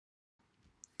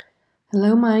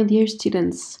Hello my dear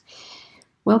students,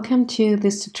 welcome to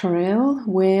this tutorial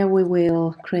where we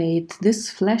will create this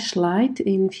flashlight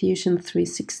in Fusion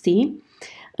 360,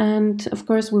 and of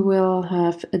course we will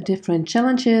have different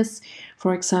challenges,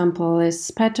 for example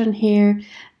this pattern here,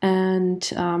 and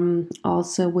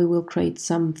also we will create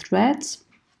some threads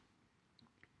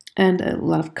and a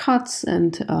lot of cuts,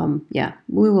 and yeah,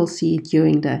 we will see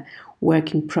during the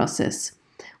working process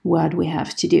what we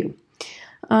have to do.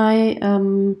 I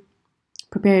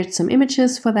prepared some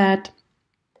images for that.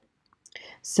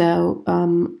 So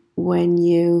when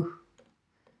you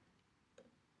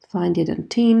find it in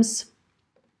Teams,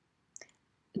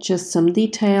 just some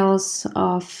details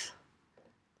of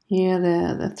here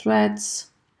the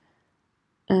threads,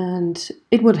 and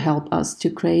it would help us to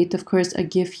create. Of course, I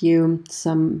give you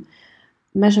some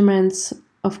measurements,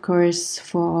 of course,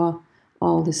 for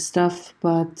all this stuff,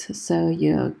 but so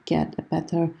you get a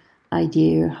better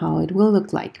idea how it will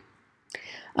look like.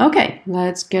 Okay,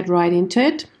 let's get right into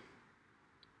it.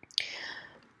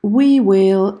 We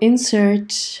will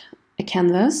insert a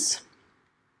canvas,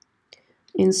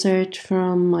 insert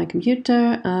from my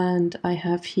computer, and I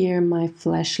have here my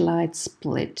flashlight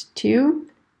split 2.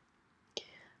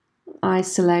 I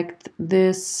select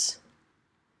this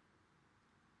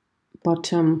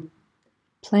bottom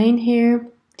plane here,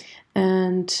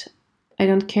 and I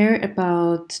don't care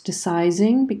about the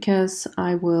sizing because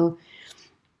I will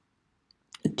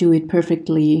do it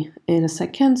perfectly in a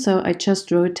second. So I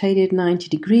just rotate it 90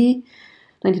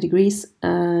 degrees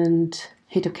and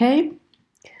hit OK.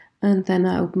 And then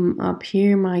I open up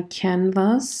here my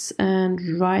canvas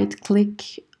and right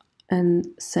click and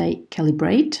say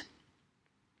calibrate.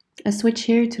 I switch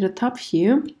here to the top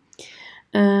view,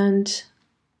 and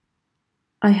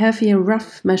I have here a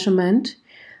rough measurement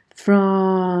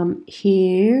from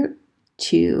here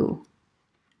to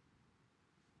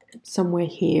somewhere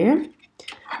here.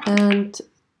 And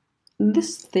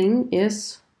this thing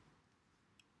is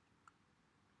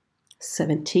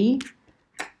 70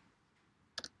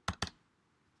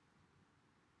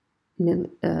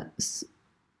 millimeters,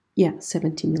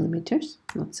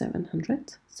 not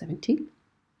 700, 70.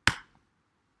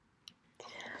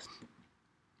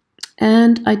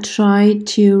 And I try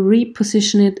to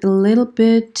reposition it a little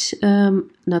bit,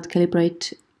 not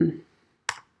calibrate,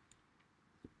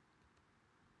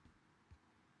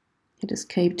 hit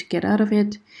escape to get out of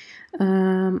it,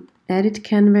 edit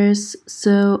canvas,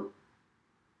 so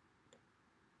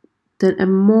that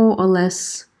I'm more or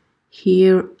less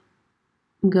here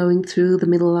going through the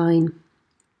middle line.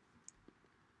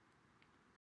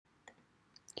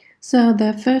 So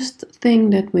the first thing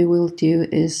that we will do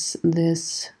is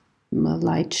this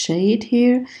light shade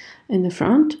here in the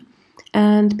front,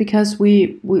 and because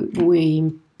we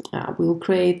will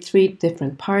create 3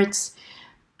 different parts,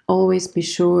 always be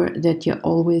sure that you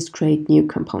always create new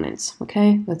components.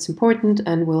 Okay, that's important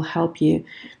and will help you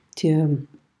to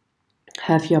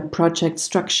have your project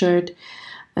structured,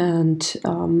 and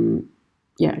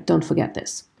yeah, don't forget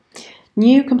this.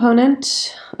 New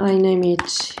component, I name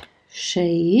it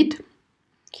shade,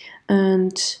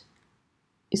 and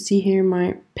you see here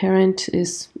my parent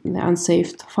is the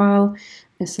unsaved file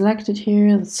is selected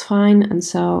here, that's fine, and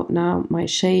so now my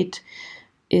shade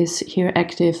is here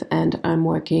active and I'm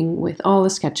working with all the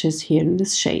sketches here in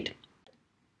this shade.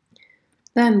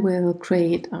 Then we'll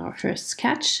create our first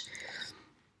sketch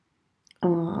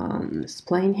on this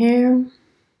plane here.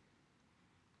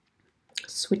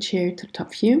 Switch here to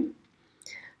top view,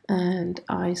 and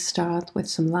I start with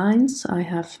some lines. I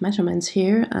have measurements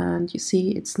here, and you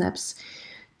see it snaps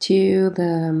to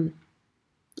the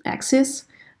axis,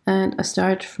 and I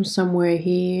start from somewhere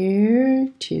here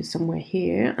to somewhere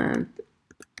here, and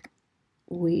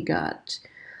we got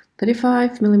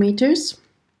 35 millimeters.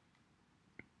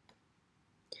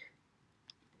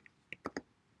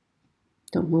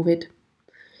 Don't move it.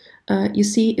 You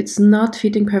see it's not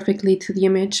fitting perfectly to the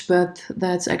image, but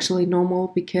that's actually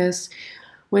normal because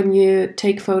when you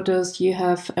take photos you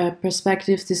have a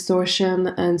perspective distortion,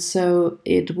 and so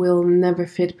it will never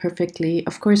fit perfectly.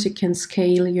 Of course you can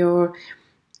scale your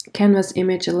canvas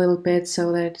image a little bit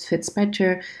so that it fits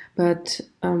better, but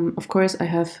of course I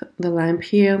have the lamp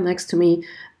here next to me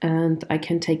and I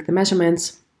can take the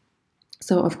measurements,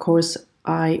 so of course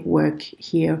I work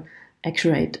here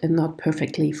accurate and not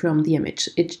perfectly from the image.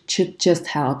 It should just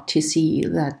help to see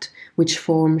that which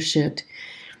form should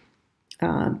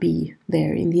be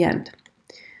there in the end.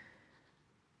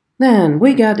 Then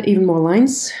we got even more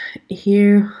lines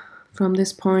here from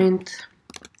this point,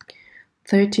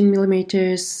 13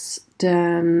 millimeters.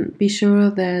 Then be sure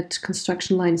that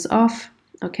construction line is off.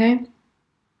 Okay,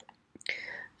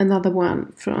 another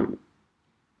one from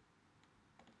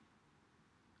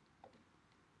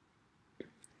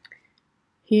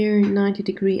here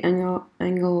 90-degree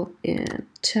angle in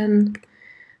 10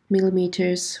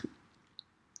 millimeters.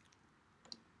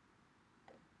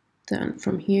 Then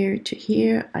from here to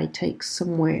here I take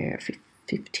somewhere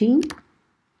 15.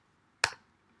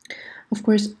 Of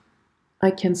course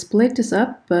I can split this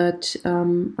up, but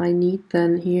I need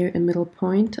then here a middle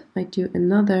point. I do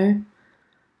another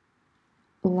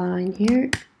line here.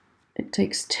 It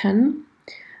takes 10,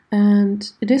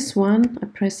 and this one I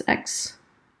press X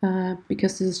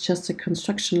because this is just a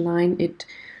construction line. It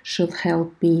should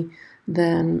help me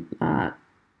then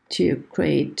to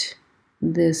create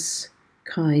this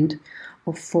kind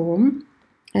of form.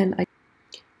 And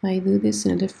I do this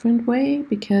in a different way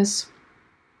because,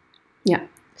 yeah,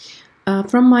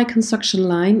 from my construction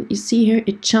line, you see here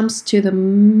it jumps to the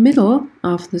middle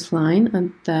of this line,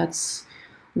 and that's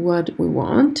what we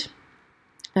want.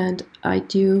 And I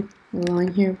do a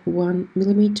line here for 1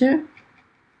 millimeter.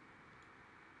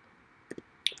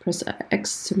 Press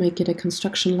X to make it a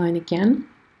construction line again.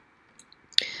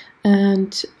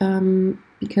 And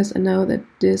because I know that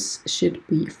this should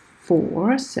be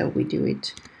 4, so we do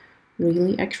it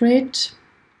really accurate.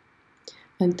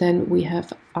 And then we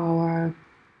have our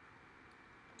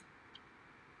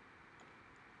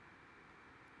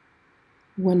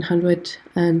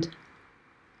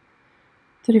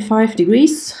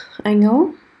 (135°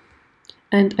 angle,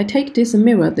 and I take this and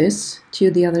mirror this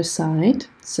to the other side.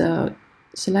 So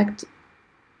select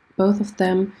both of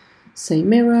them, say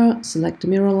mirror, select the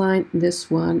mirror line, this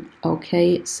one,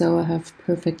 okay. So I have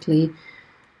perfectly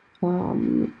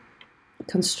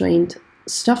constrained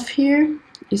stuff here.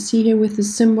 You see here with the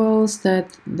symbols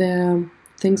that the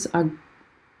things are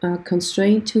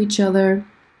constrained to each other.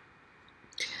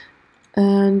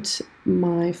 And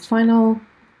my final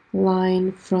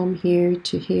line from here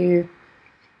to here,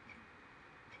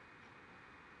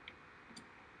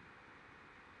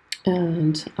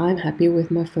 and I'm happy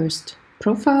with my first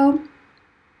profile.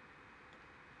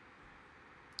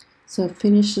 So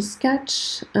finish the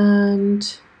sketch,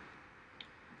 and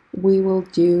we will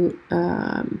do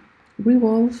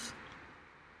revolve.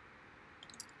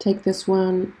 Take this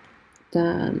one,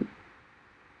 then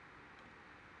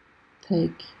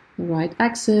take the right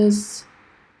axis.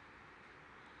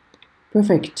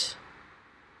 Perfect.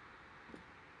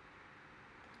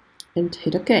 And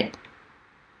hit OK.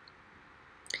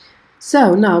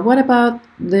 So now what about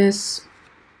these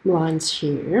lines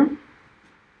here?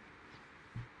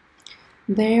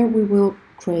 There we will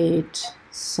create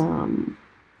some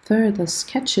further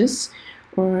sketches,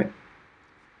 or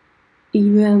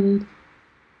even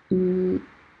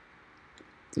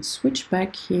switch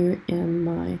back here in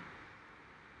my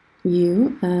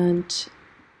view and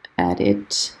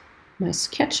edit my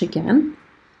sketch again.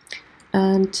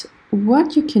 And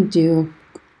what you can do,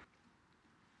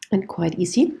 and quite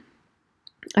easy,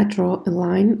 I draw a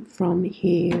line from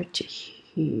here to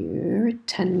here,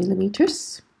 10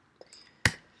 millimeters.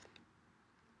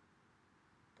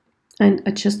 And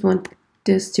I just want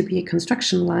this to be a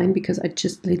construction line because I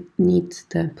just need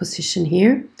the position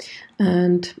here.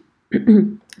 And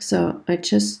so I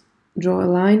just draw a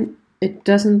line. It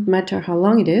doesn't matter how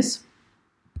long it is.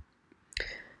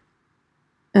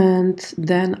 And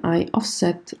then I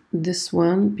offset this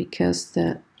one because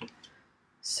the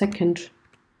second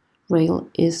rail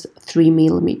is 3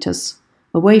 millimeters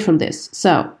away from this.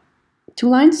 So 2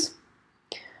 lines,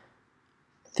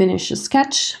 finish a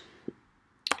sketch,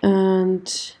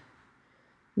 and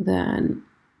then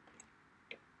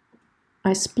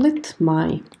I split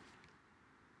my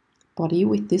body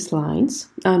with these lines,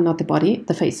 not the body,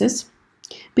 the faces.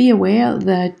 Be aware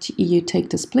that you take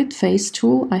the split face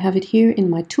tool. I have it here in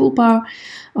my toolbar.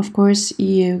 Of course,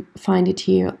 you find it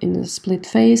here in the split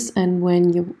face, and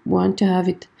when you want to have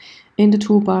it in the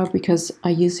toolbar, because I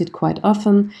use it quite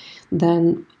often,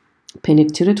 then pin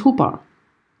it to the toolbar.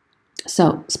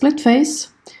 So split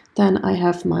face, then I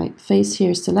have my face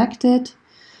here selected,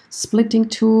 splitting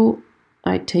tool,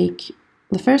 I take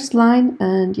the first line,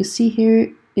 and you see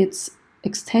here it's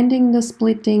extending the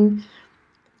splitting,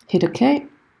 hit OK,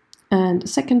 and the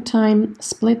second time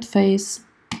split face,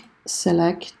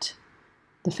 select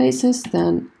the faces,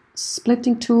 then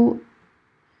splitting tool,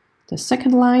 the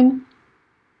second line,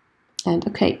 and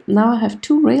OK. Now I have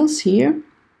 2 rails here.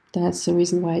 That's the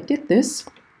reason why I did this.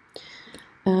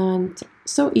 And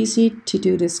so easy to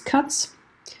do these cuts.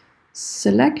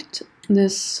 Select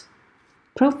this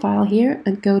profile here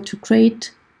and go to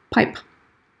create pipe.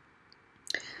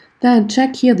 Then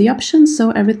check here the options,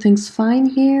 so everything's fine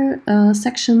here.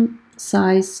 Section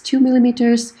size 2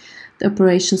 millimeters, the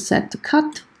operation set to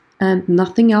cut, and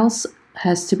nothing else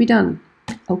has to be done.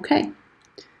 Okay.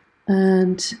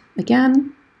 And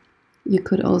again, You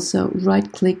could also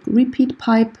right click repeat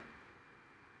pipe.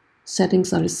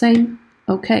 Settings are the same.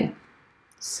 Okay,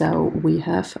 so we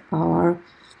have our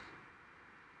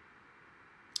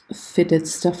fitted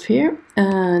stuff here,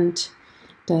 and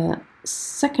the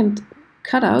second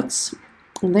cutouts,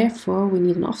 therefore we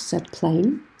need an offset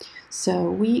plane. So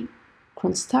we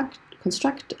construct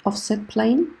offset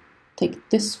plane, take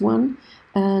this one,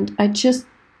 and I just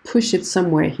push it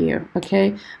somewhere here.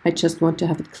 Okay, I just want to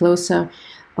have it closer.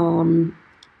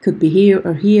 Could be here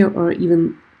or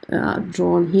even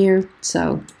drawn here,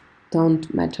 so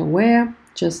don't matter where,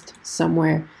 just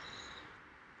somewhere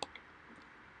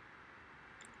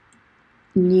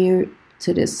near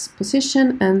to this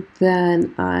position, and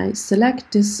then I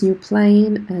select this new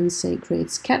plane and say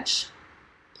create sketch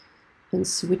and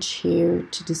switch here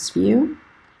to this view.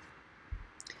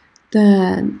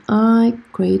 Then I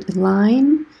create a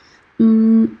line,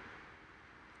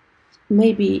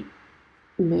 maybe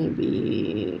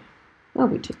oh,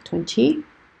 we take 20.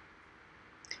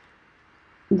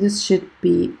 This should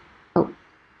be, oh,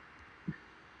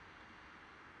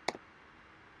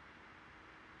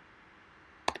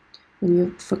 when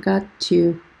you forgot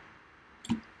to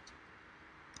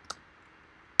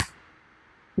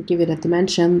give it a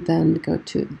dimension, then go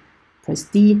to press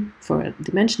D for a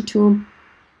dimension tool,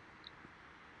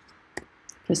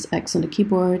 press X on the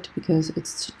keyboard because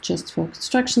it's just for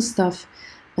construction stuff,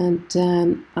 and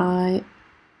then I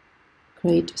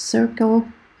create a circle,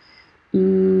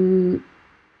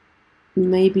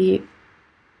 maybe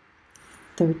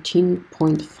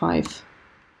 13.5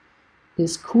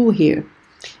 is cool here.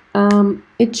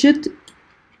 It should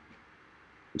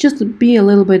just be a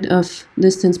little bit of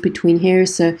distance between here,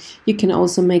 so you can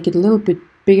also make it a little bit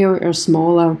bigger or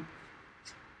smaller.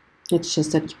 It's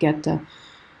just that you get the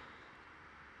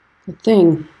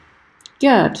thing.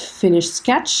 Good, finish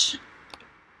sketch.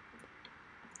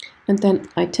 And then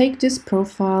I take this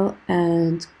profile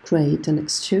and create an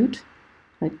extrude.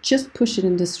 I just push it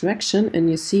in this direction and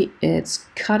you see it's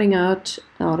cutting out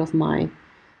of my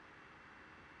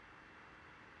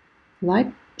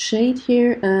light shade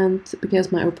here, and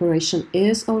because my operation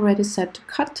is already set to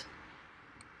cut,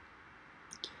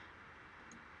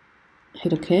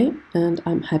 hit OK, and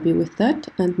I'm happy with that.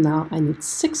 And now I need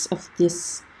 6 of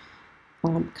these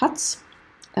cuts,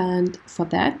 and for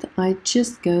that I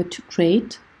just go to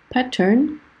create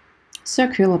pattern,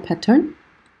 circular pattern,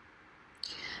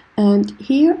 and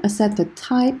here I set the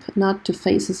type not to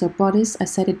faces or bodies, I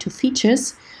set it to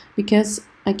features because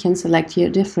I can select here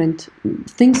different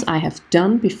things I have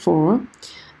done before.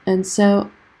 And so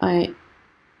I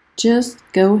just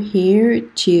go here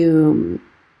to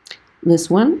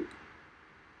this one,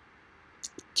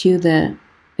 to the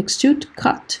extrude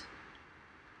cut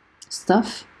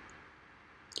stuff,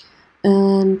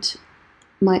 and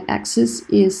my axis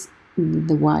is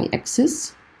the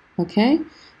y-axis. Okay,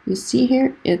 you see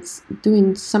here it's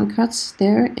doing some cuts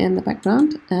there in the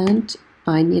background, and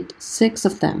I need 6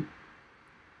 of them.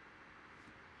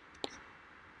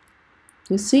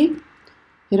 You see?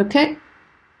 Hit OK.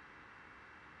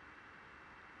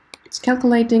 It's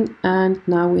calculating, and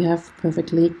now we have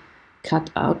perfectly cut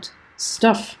out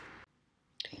stuff.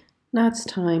 Now it's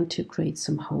time to create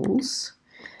some holes.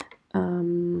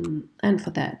 And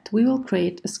for that, we will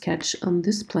create a sketch on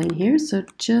this plane here. So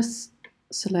just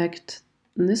select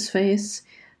this face,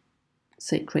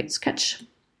 say create sketch.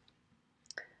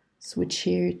 Switch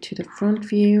here to the front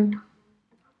view,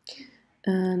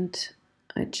 and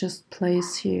I just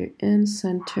place here in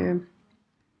center,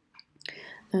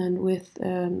 and with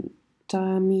a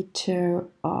diameter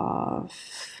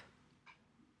of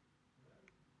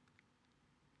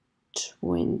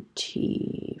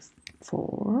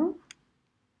 24.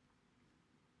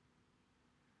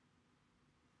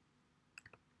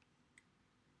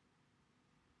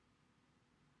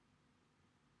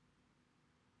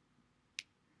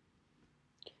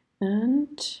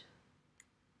 And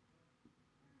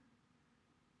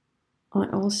I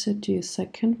also do a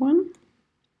second one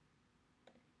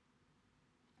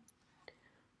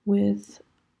with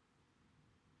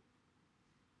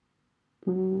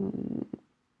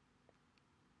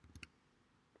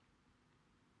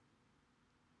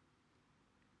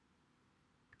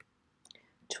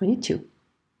 22.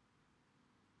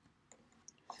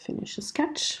 Finish the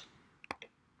sketch.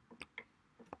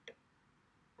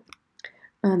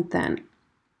 And then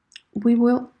we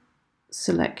will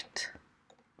select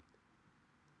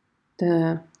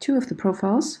the 2 of the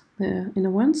profiles, the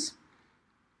inner ones,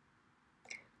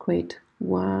 create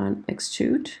one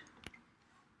extrude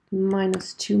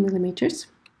 -2 millimeters.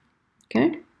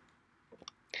 Okay,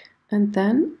 and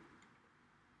then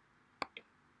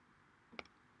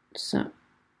so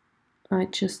I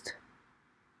just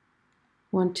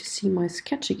want to see my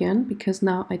sketch again, because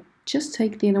now I just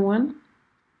take the inner one,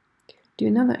 do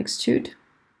another extrude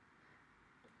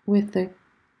with the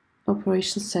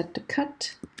operation set to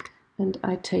cut, and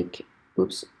I take,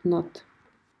 oops, not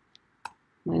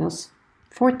minus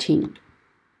 14.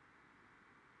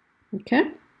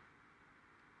 Okay.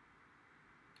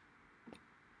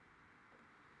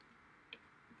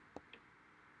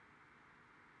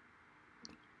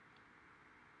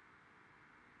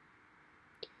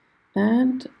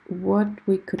 And what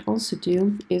we could also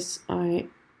do is I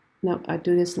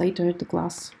do this later, the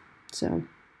glass, so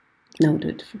no, do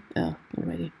it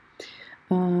already.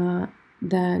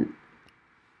 Then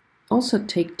also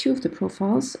take two of the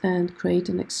profiles and create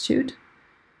an extrude.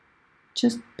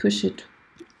 Just push it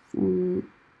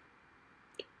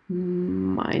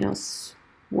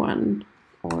 -1,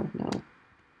 or no,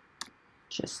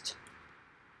 just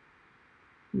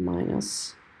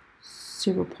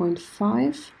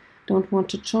 -0.5. Don't want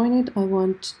to join it. I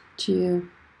want to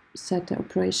set the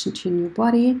operation to a new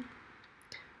body,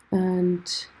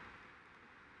 and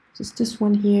just this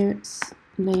one here,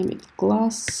 name it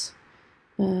glass,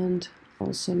 and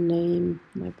also name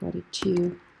my body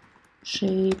 2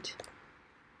 shade.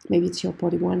 Maybe it's your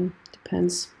body 1,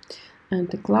 depends. And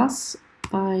the glass,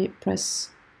 I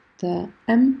press the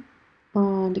M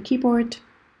on the keyboard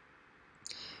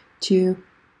to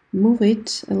move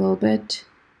it a little bit,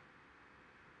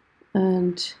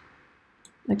 and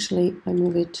actually I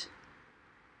move it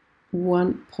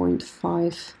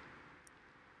 1.5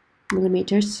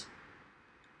 millimeters,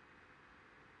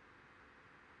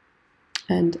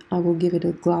 and I will give it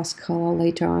a glass color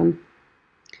later on.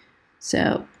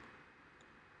 So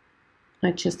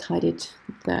I just hide it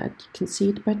that you can see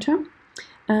it better.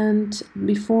 And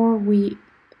before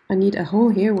I need a hole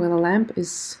here where the lamp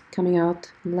is coming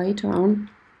out later on.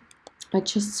 I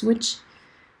just switch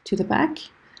to the back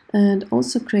and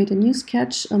also create a new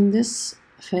sketch on this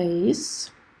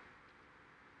face.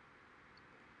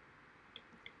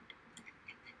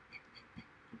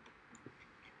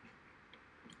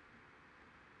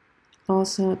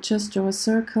 Also just draw a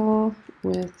circle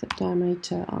with a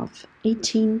diameter of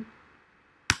 18.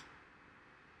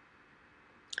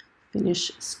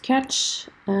 Finish sketch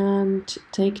and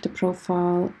take the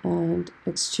profile and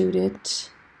extrude it.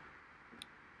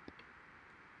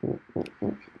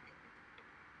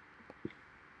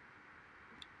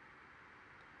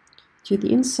 To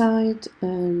the inside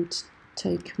and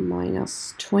take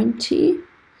 -20.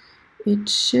 It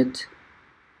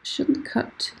shouldn't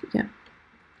cut, yeah.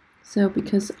 So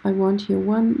because I want here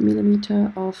 1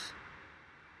 millimeter of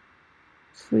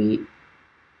free.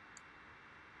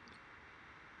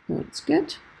 That's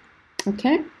good.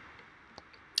 Okay.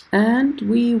 And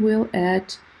we will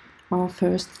add our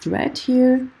first thread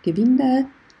here, Gewinde,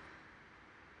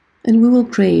 and we will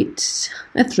create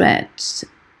a thread.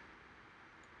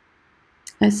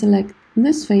 I select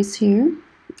this face here,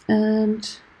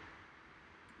 and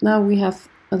now we have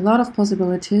a lot of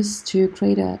possibilities to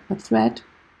create a thread.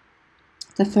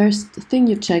 The first thing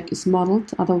you check is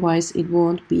modeled, otherwise it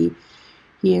won't be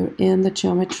here in the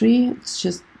geometry. It's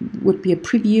just would be a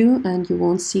preview and you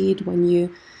won't see it when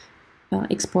you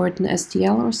export an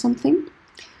STL or something.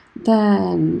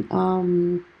 Then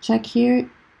check here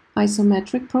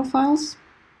isometric profiles.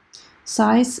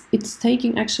 Size, it's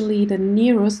taking actually the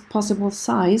nearest possible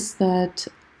size that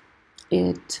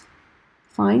it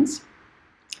finds.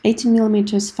 18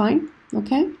 millimeters fine,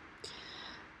 okay.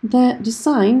 The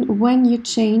design, when you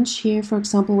change here, for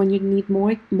example, when you need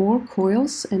more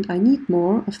coils, and I need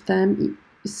more of them, you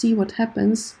see what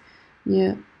happens.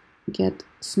 You get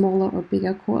smaller or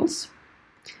bigger coils.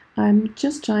 I'm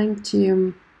just trying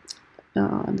to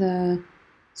the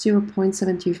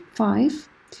 0.75,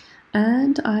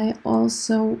 and I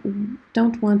also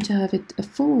don't want to have it a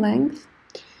full length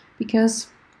because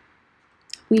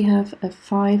we have a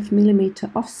 5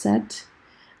 millimeter offset,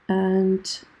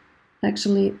 and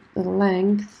actually the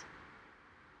length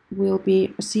will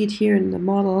be, see it here in the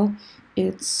model,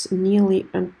 it's nearly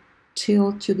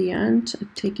until to the end. I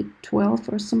take it 12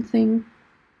 or something.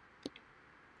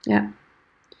 Yeah,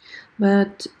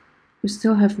 but we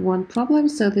still have one problem,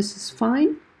 so this is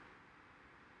fine.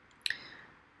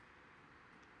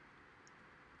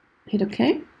 Hit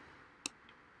OK.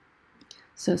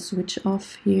 So switch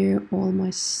off here all my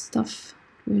stuff.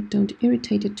 We don't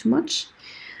irritate it too much.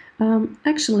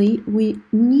 Actually, we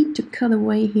need to cut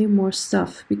away here more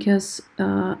stuff because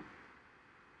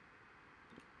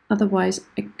otherwise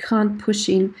I can't push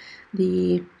in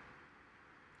the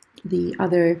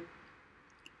other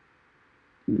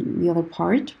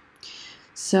part.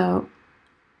 So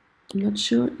I'm not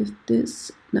sure if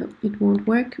this, no, it won't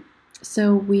work.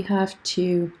 So we have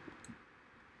to,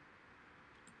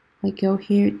 I go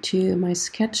here to my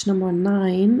sketch number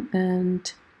 9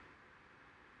 and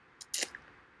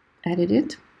edit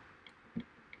it.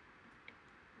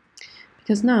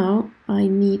 Because now I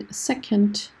need a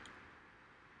second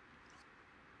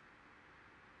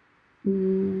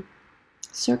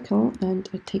circle, and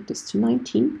I take this to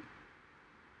 19.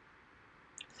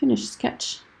 Finish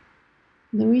sketch.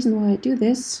 And the reason why I do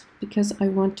this, because I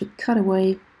want to cut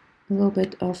away a little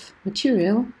bit of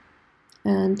material,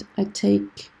 and I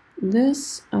take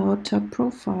this outer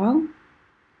profile,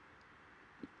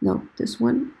 no, this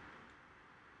one,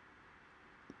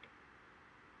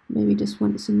 maybe this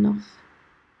one is enough,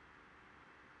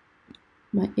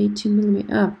 my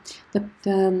 18mm,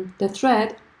 the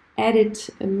thread added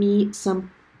me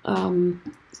some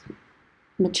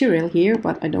material here,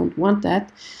 but I don't want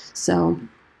that, so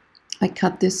I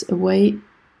cut this away.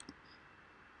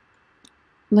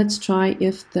 Let's try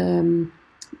if the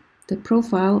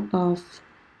profile of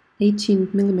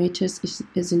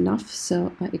 18mm is enough.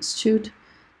 So I extrude,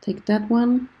 take that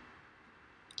one,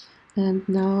 and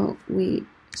now we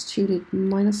extrude it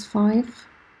 -5.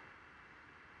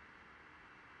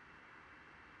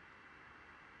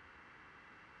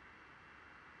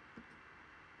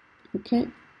 Okay,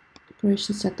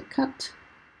 operation set the cut.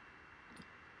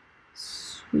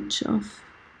 Switch off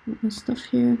all the stuff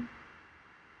here.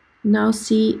 Now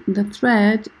see, the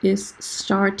thread is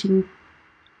starting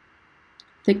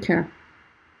thicker.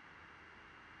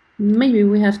 Maybe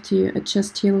we have to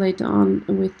adjust here later on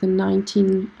with the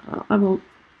 19. I will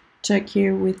check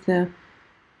here with the,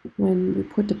 when we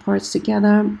put the parts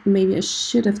together, maybe I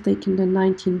should have taken the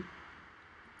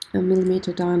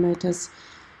 19mm diameters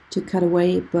to cut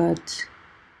away, but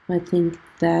I think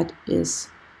that is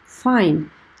fine.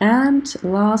 And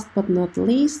last but not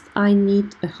least, I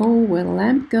need a hole where the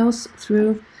lamp goes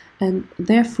through, and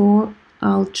therefore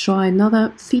I'll try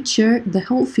another feature, the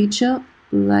hole feature.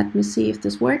 Let me see if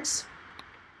this works.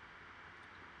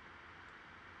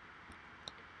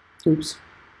 Oops.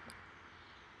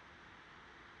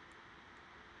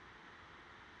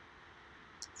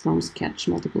 From sketch,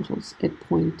 multiple holes at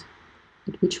point.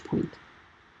 At which point?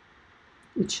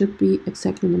 It should be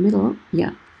exactly in the middle.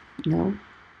 Yeah, no.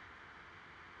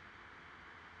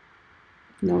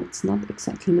 No, it's not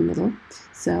exactly in the middle.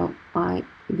 So I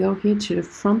go here to the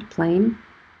front plane.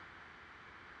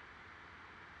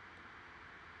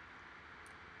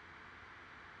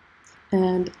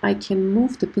 And I can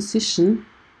move the position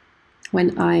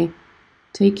when I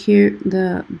take here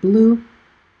the blue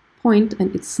point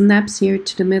and it snaps here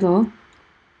to the middle.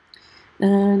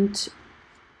 And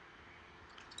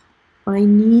I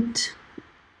need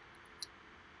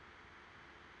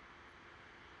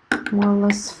more or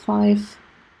less 5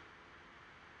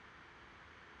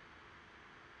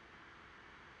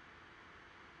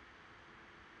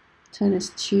 10 is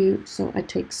 2, so I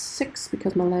take 6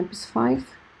 because my lamp is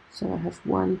 5, so I have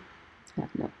 1,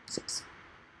 no, 6.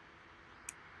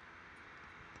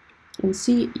 And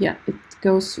see, yeah, it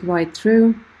goes right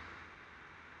through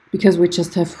because we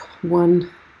just have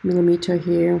 1mm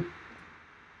here.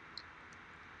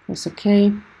 Press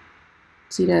OK.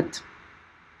 See that?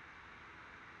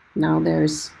 Now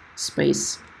there's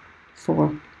space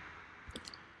for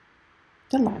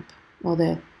the lamp or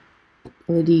the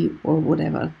LED or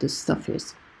whatever this stuff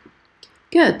is.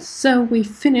 Good, so we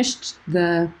finished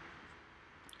the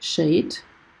shade.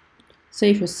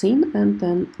 Save your scene, and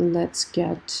then let's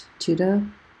get to the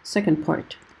second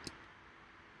part.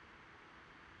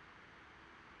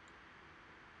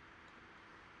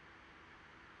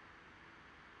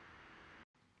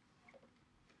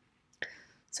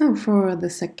 So for the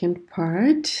second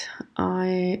part,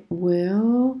 I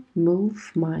will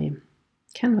move my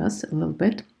canvas a little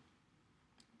bit.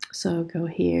 So go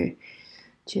here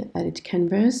to edit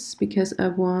canvas because I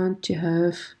want to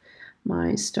have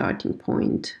my starting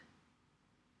point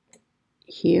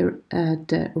here at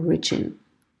the origin.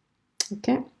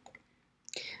 Okay,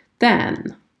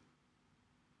 then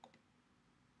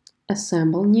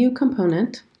assemble new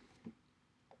component.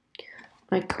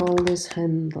 I call this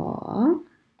handle.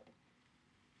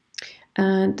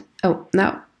 And oh,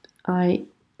 now I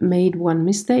made one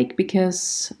mistake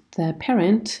because the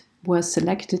parent was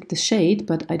selected the shade,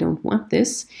 but I don't want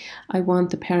this. I want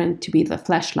the parent to be the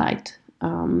flashlight.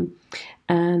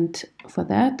 And for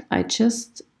that, I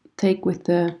just take with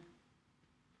the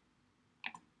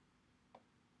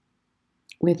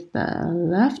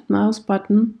left mouse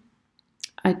button,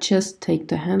 I just take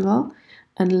the handle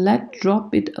and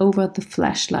drop it over the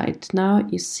flashlight. Now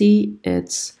you see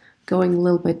it's going a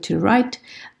little bit to the right,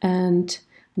 and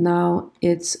Now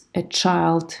it's a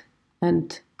child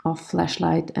and of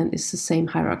flashlight, and it's the same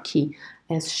hierarchy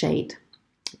as shade.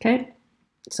 Okay,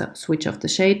 so switch off the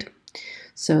shade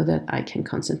so that I can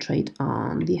concentrate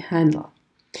on the handle.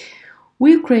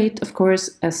 We'll create, of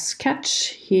course, a sketch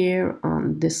here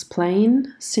on this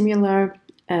plane, similar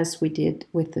as we did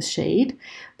with the shade.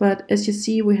 But as you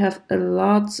see, we have a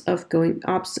lot of going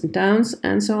ups and downs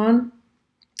and so on.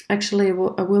 Actually, I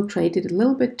will create it a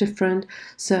little bit different,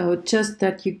 so just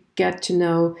that you get to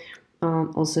know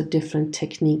also different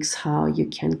techniques how you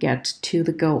can get to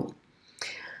the goal.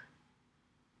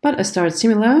 But I start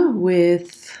similar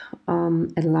with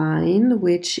a line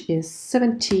which is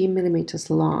 70 millimeters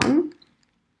long.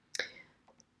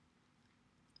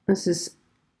 This is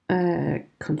a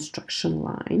construction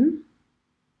line.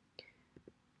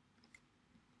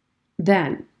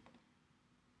 Then,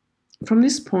 from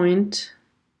this point,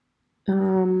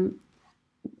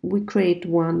 we create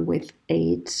one with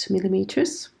 8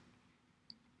 millimeters.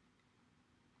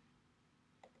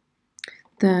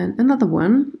 Then another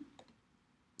one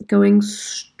going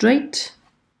straight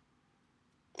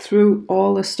through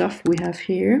all the stuff we have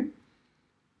here.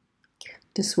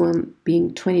 This one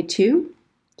being 22.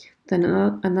 Then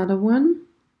another one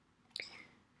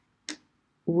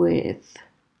with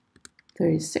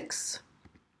 36.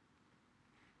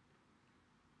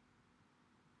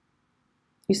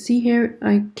 You see here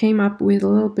I came up with a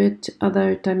little bit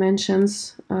other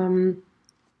dimensions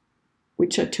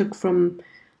which I took from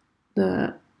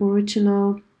the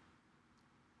original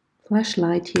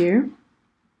flashlight here.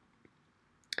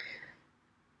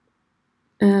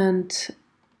 And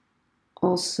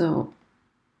also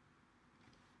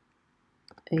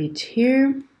 8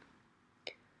 here.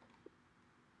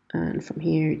 And from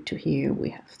here to here we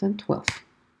have then 12.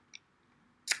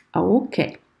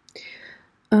 Okay.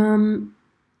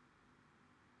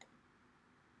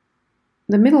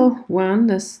 The middle one,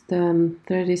 that's the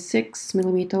 36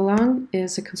 millimeter long,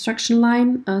 is a construction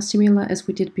line, similar as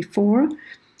we did before.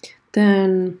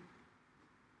 Then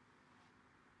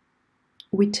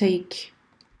we take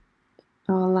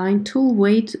our line tool,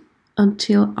 wait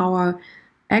until our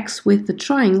X with the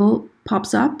triangle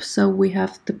pops up, so we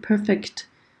have the perfect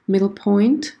middle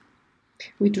point.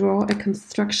 We draw a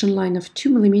construction line of 2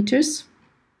 millimeters.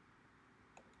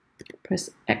 Press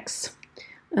X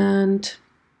and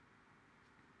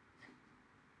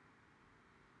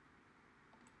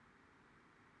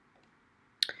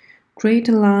create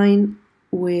a line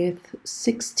with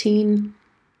 16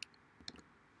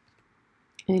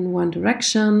 in one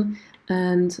direction,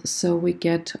 and so we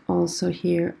get also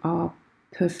here our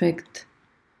perfect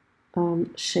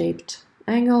shaped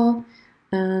angle.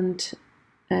 And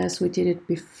as we did it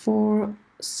before,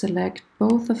 select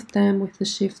both of them with the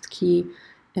Shift key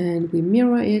and we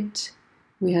mirror it.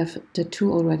 We have the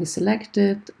two already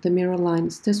selected. The mirror line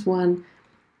is this one.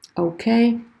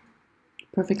 Okay,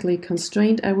 perfectly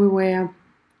constrained everywhere.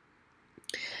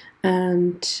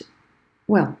 And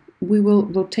well, we will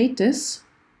rotate this.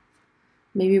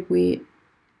 Maybe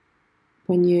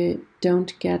when you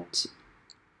don't get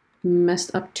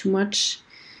messed up too much,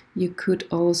 you could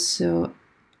also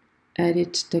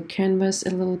edit the canvas a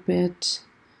little bit,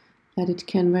 edit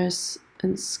canvas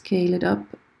and scale it up.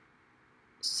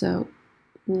 So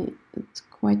it's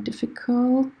quite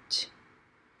difficult.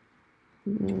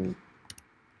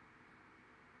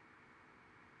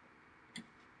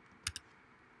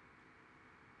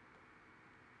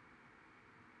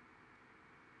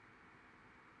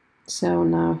 So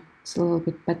now it's a little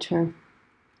bit better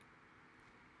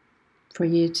for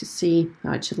you to see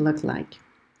how it should look like.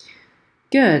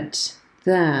 Good,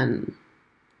 then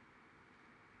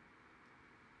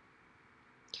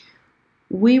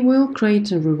we will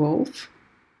create a revolve.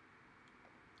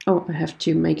 Oh, I have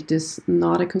to make this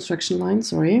not a construction line,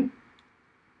 sorry.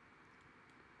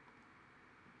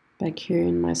 Back here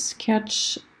in my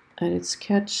sketch, edit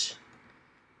sketch,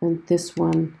 and this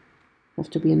one have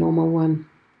to be a normal one.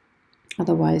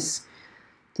 Otherwise,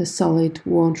 the solid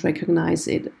won't recognize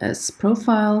it as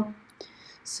profile.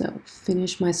 So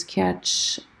finish my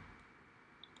sketch,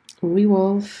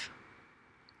 revolve,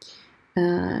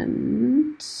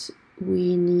 and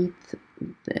we need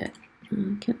the,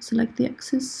 can select the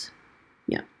axis,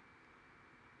 yeah.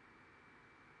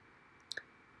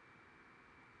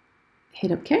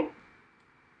 Hit OK.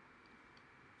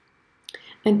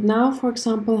 And now, for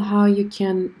example, how you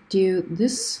can do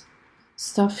this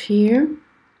stuff here.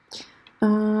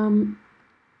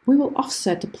 We will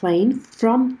offset the plane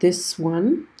from this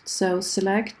one. So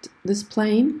select this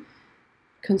plane,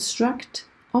 construct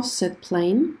offset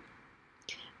plane,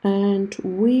 and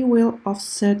we will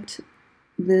offset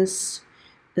this,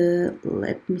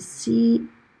 let me see,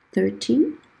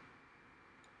 13,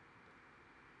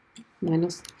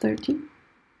 minus 13,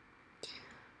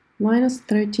 minus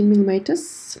 13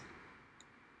 millimeters.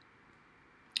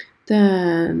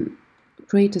 Then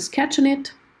create a sketch on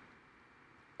it.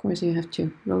 Of course, you have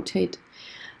to rotate.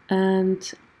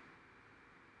 And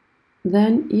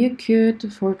then you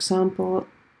could, for example,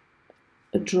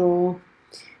 draw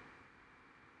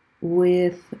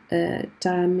with a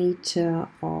diameter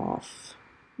of,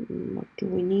 what do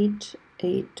we need?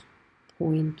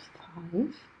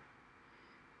 8.5.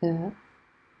 No,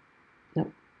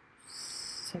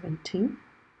 17.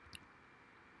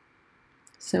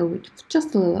 So with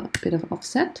just a little bit of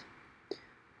offset,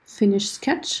 finish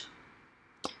sketch.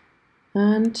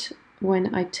 And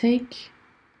when I take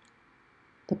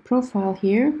the profile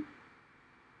here,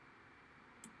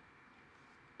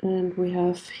 and we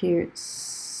have here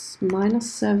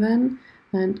 -7,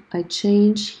 and I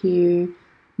change here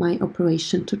my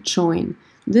operation to join.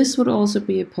 This would also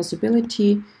be a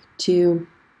possibility to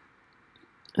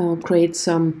create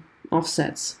some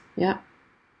offsets. Yeah.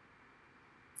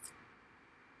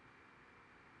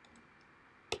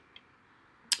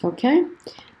 Okay,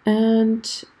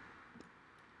 and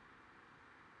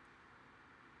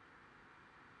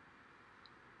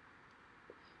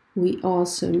we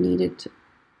also need it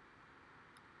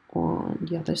on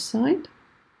the other side.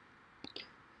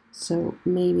 So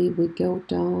maybe we go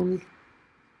down,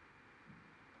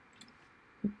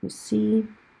 let me see.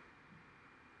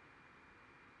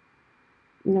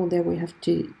 No, there we have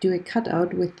to do a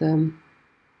cutout with the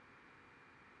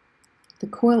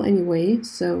coil anyway,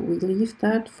 so we leave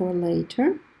that for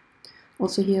later.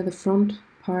 Also here the front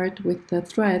part with the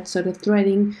thread, so the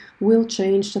threading will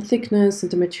change the thickness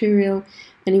and the material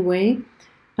anyway.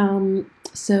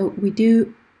 So we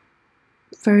do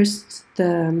first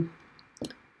the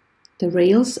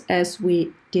rails as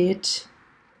we did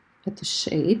at the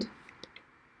shade.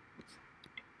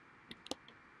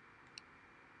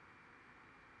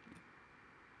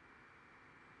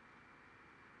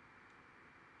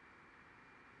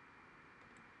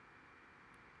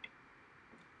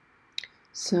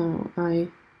 So I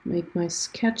make my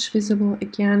sketch visible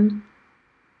again,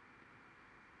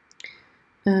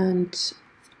 and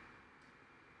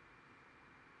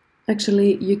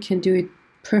actually you can do it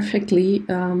perfectly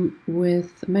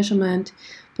with measurement,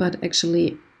 but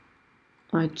actually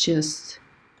I just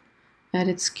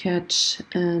added sketch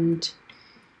and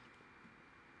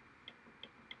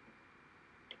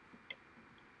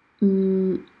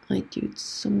I do it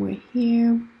somewhere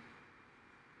here.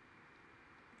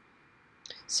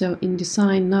 So in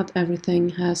design, not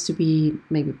everything has to be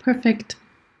maybe perfect.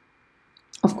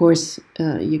 Of course,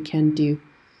 you can do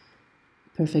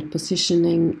perfect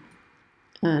positioning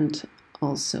and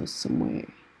also somewhere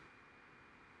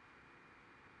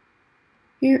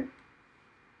here.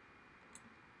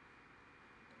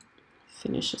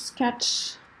 Finish a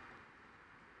sketch.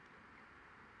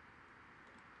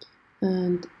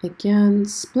 And again,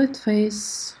 split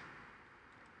face.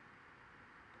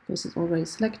 This is already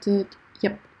selected.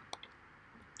 Yep.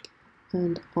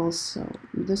 And also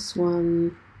this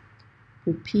one,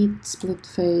 repeat split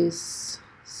face,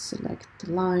 select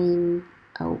the line,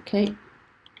 okay.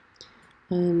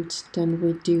 And then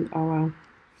we do our,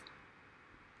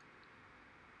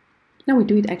 now we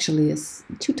do it actually as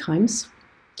 2 times.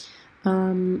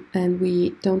 And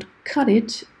we don't cut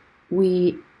it,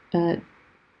 we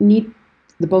need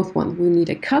the both one. We need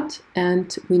a cut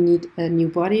and we need a new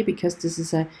body because this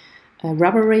is a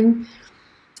rubber ring.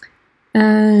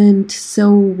 And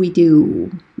so we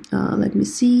do, let me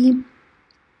see,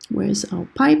 where's our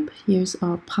pipe? Here's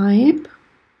our pipe.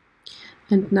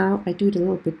 And now I do it a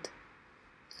little bit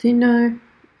thinner.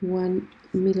 1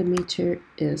 millimeter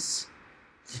is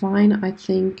fine, I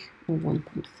think, or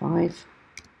 1.5.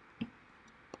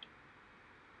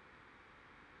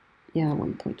 Yeah,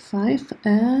 1.5.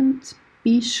 And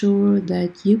be sure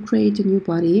that you create a new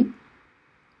body.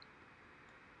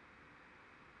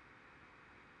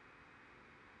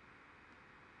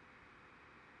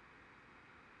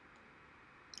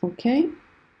 Okay,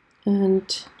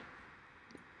 and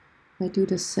I do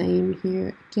the same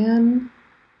here again.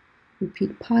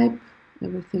 Repeat pipe,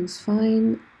 everything's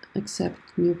fine except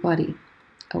new body.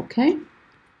 Okay,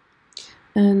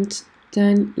 and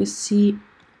then you see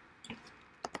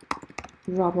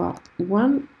rubber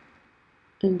 1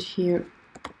 and here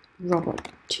rubber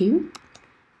 2.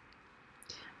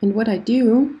 And what I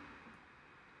do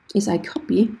is I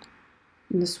copy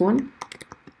this one,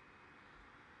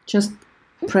 just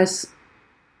press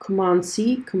Command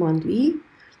C, Command V,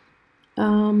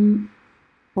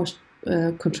 or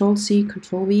Control C,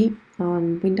 Control V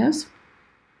on Windows.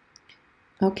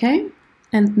 Okay,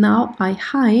 And now I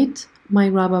hide my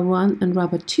rubber 1 and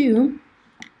rubber 2,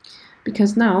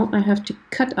 because now I have to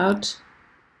cut out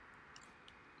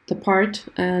the part,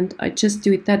 and I just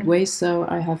do it that way, so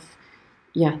I have,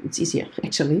 yeah, it's easier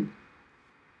actually,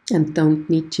 and don't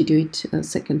need to do it a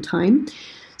second time.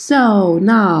 So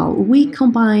now we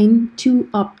combine two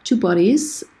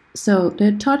bodies. So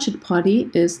the target body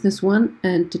is this one,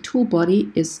 and the tool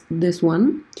body is this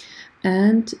one.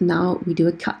 And now we do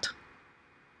a cut.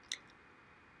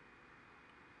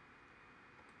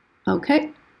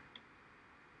 Okay.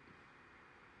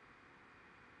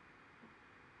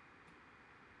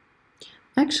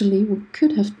 Actually, we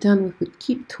could have done it with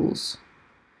keep tools.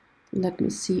 Let me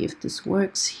see if this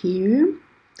works here.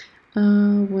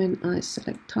 When I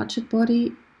select target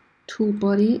body, tool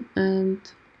body, and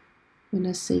when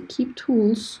I say keep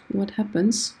tools, what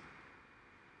happens?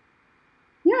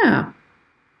 Yeah,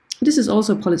 this is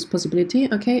also a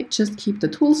possibility. Okay, just keep the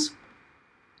tools.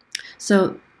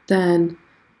 So then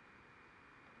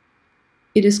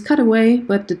it is cut away,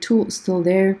 but the tool is still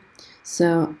there.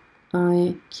 So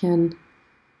I can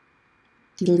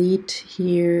delete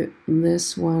here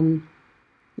this one.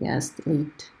 Yes,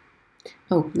 delete.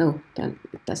 Oh no, then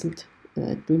it doesn't.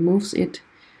 It removes it.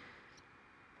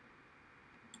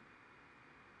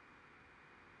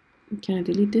 Can I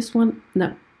delete this one?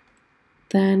 No.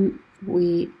 Then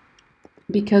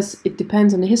because it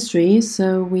depends on the history,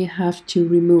 so we have to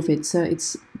remove it. So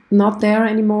it's not there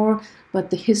anymore, but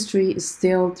the history is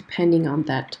still depending on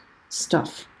that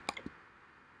stuff.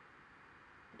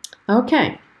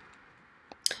 Okay.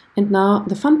 And now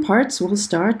the fun parts will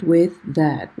start with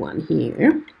that one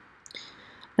here.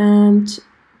 And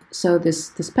so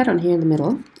this pattern here in the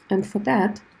middle. And for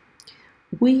that,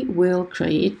 we will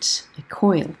create a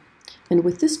coil. And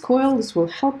with this coil, this will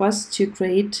help us to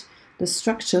create the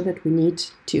structure that we need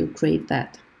to create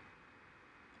that.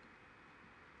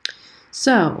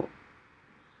 So,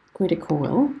 create a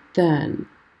coil, then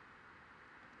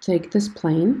take this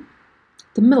plane,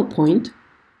 the middle point,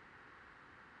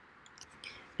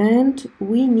 and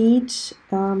we need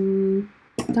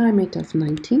diameter of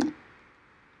 19.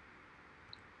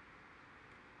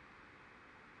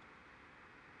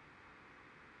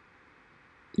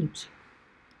 Oops.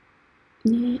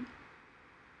 Yeah.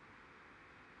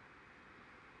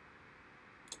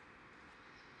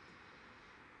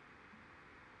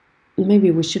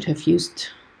 Maybe we should have used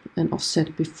an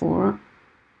offset before.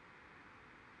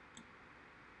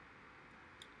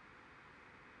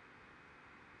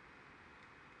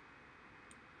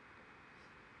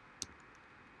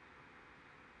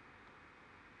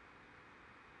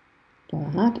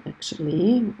 But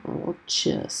actually, I'll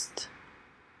just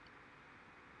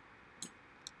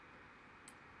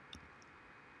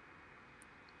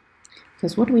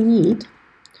because what we need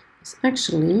is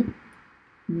actually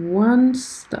one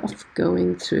stuff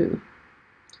going through.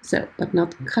 So, but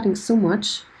not cutting so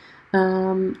much.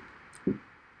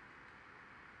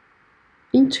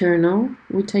 Internal,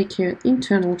 we take here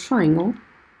internal triangle,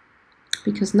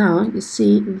 because now you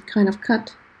see we kind of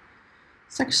cut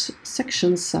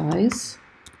section size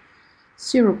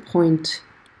 0.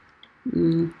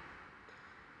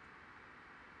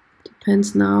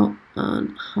 Depends now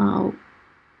on how.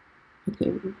 Okay,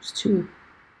 it was too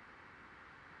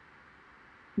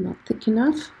not thick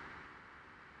enough.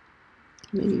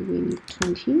 Maybe we need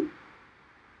 20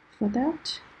 for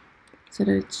that, so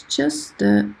that it's just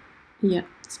the, yeah,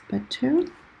 it's better.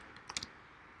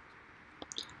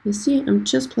 You see, I'm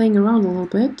just playing around a little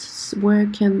bit where I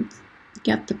can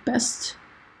get the best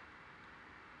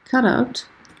cutout.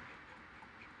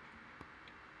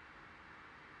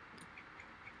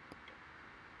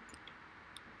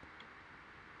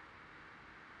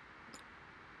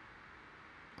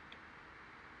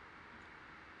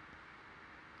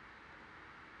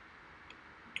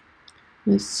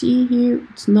 You see here,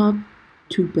 it's not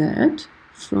too bad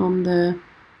from the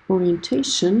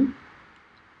orientation.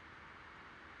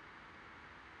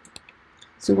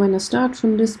 So when I start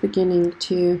from this beginning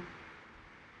to,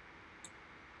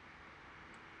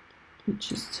 let's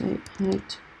just say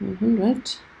height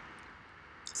 100,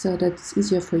 so that's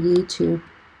easier for you to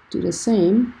do the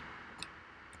same.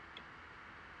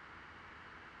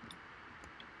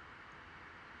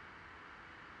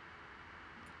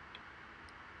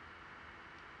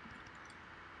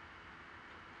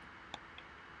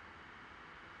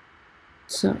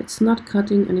 So it's not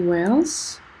cutting anywhere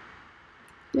else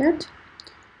yet.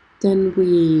 Then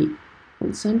we,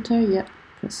 on center, yeah,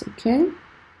 press OK.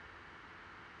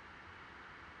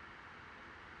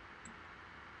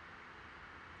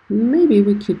 Maybe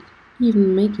we could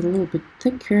even make it a little bit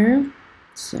thicker.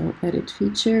 So edit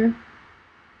feature,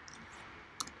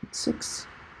 6.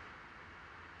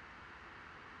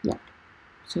 Yeah,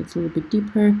 so it's a little bit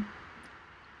deeper.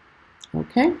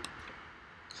 Okay.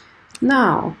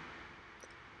 Now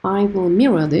I will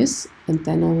mirror this and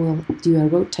then I will do a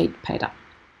rotate pattern.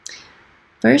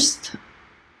 First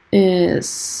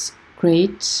is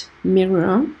create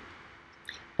mirror,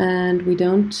 and we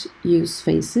don't use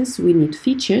faces, we need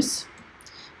features,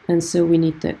 and so we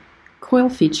need the coil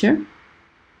feature.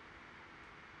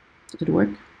 Did it work?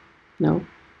 No.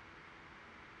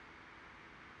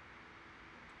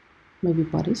 Maybe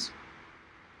bodies?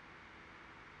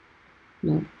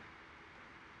 No.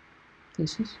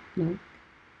 Faces? No.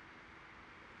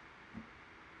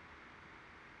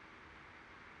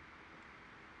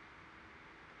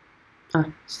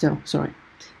 Still, sorry.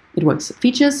 It works.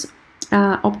 Features,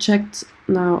 object.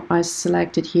 Now I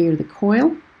selected here the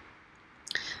coil.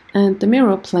 And the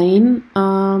mirror plane,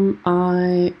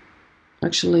 I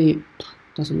actually,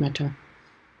 doesn't matter.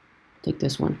 Take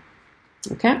this one.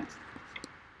 Okay.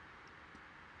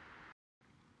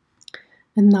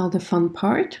 And now the fun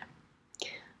part.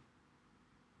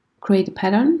 Create a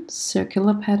pattern,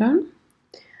 circular pattern,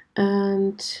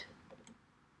 and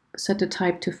set the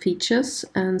type to features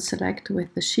and select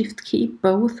with the shift key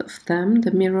both of them,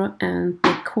 the mirror and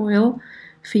the coil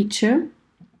feature.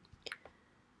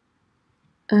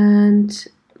 And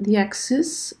the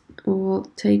axis, we'll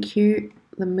take here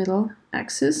the middle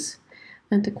axis,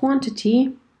 and the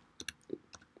quantity,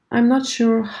 I'm not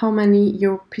sure how many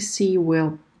your PC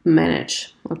will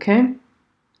manage, okay?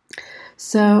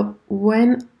 So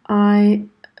when I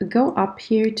go up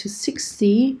here to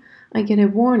 60, I get a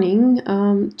warning,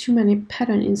 too many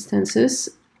pattern instances.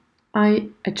 I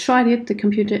tried it, the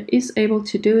computer is able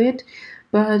to do it,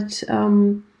 but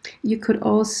you could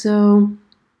also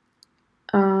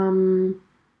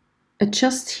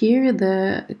adjust here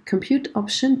the compute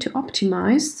option to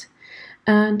optimized,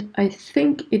 and I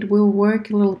think it will work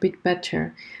a little bit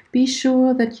better. Be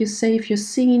sure that you save your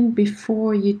scene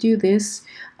before you do this,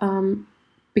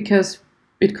 because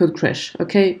it could crash,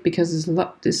 okay? Because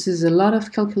this is a lot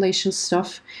of calculation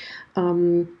stuff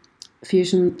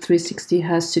Fusion360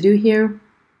 has to do here,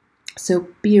 so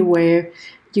be aware.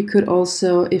 You could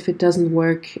also, if it doesn't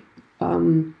work,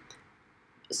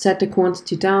 set the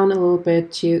quantity down a little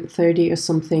bit to 30 or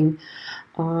something.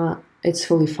 It's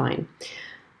fully fine.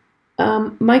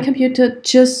 My computer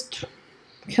just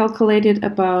calculated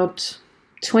about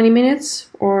 20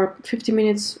 minutes or 50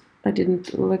 minutes. I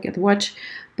didn't look at the watch,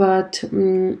 but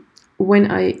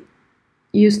when I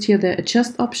used here the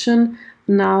adjust option,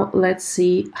 now let's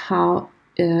see how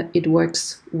it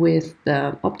works with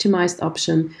the optimized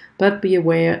option. But be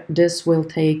aware, this will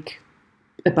take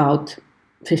about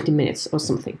 15 minutes or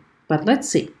something, but let's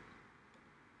see.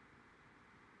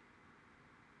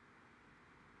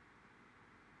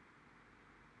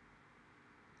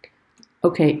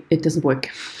 Okay, it doesn't work.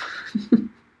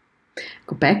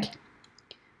 Go back,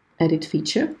 edit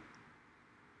feature.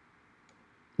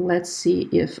 Let's see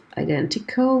if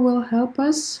identical will help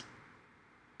us.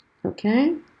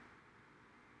 Okay,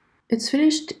 it's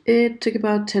finished. It took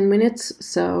about 10 minutes,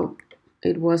 so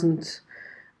it wasn't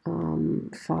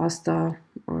faster,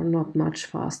 or not much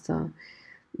faster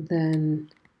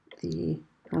than the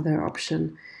other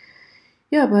option.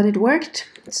 Yeah, but it worked,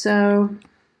 so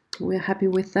we're happy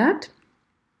with that.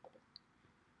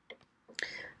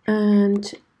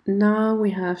 And now we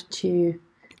have to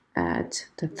add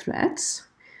the threads,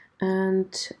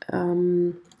 and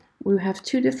we have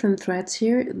two different threads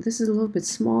here. This is a little bit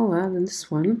smaller than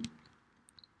this one,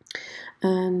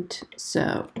 and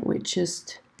so we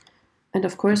just, and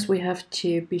of course we have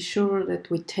to be sure that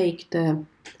we take the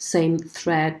same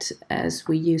thread as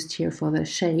we used here for the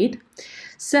shade.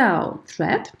 So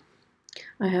thread,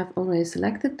 I have already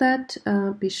selected that.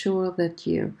 Be sure that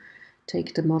you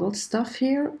take the model stuff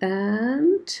here,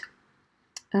 and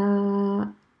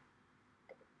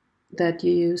that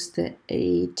you use the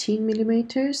 18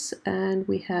 millimeters, and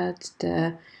we had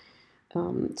the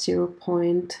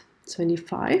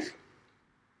 0.25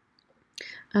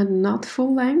 and not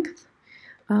full length.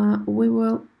 We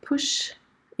will push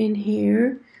in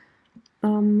here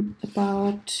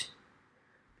about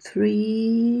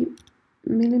 3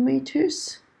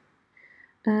 millimeters,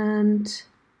 and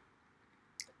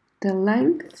the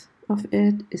length of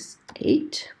it is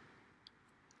 8.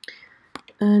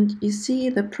 And you see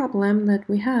the problem that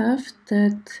we have,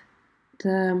 that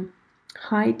the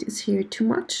height is here too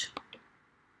much.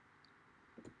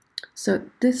 So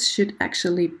this should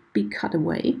actually be cut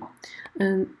away.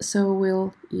 And so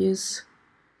we'll use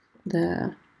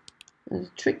the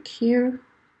trick here,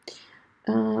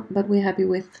 but we're happy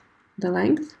with the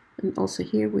length. And also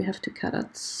here we have to cut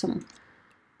out some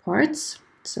parts.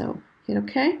 So hit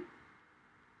OK.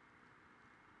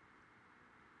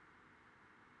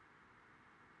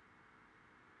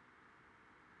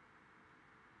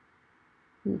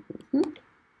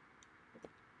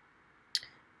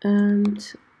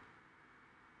 And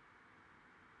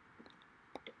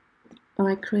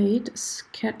I create a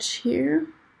sketch here.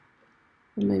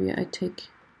 Or maybe I take,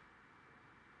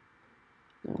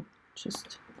 no,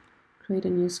 just create a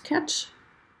new sketch.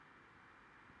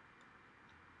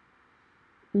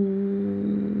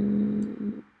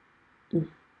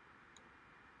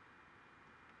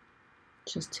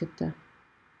 Just hit the,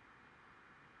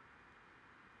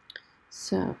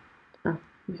 so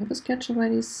we have a sketch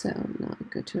already, so now I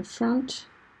go to the front.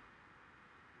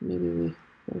 Maybe we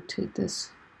rotate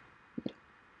this. Yeah.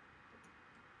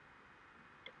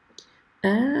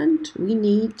 And we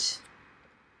need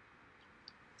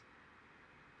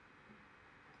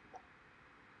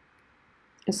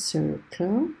a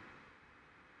circle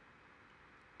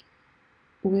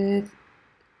with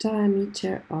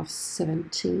diameter of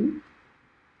 17.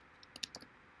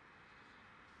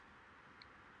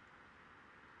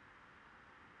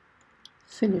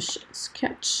 Finish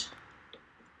sketch.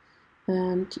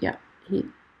 And yeah, he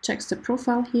checks the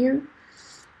profile here.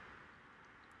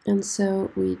 And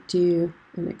so we do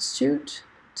an extrude,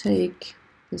 take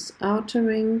this outer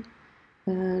ring,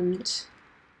 and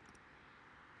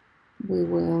we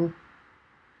will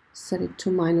set it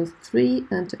to -3,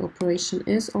 and the operation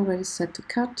is already set to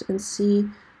cut, and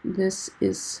see, this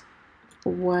is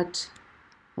what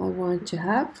I want to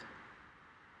have.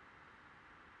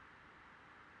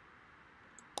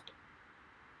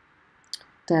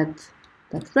 That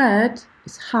red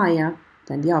is higher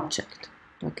than the object,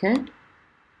 okay?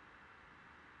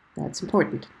 That's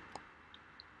important.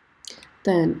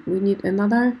 Then we need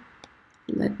another,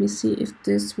 let me see if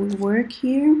this will work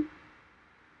here.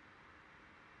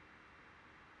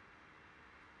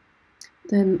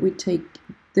 Then we take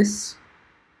this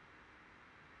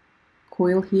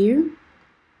coil here,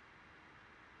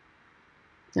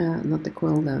 not the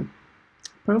coil, the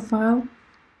profile,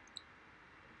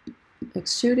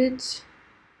 extrude it.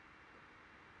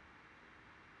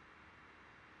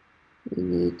 We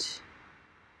need,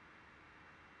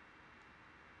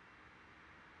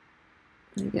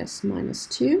 I guess,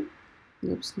 -2.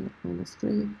 Oops, not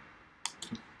 -3.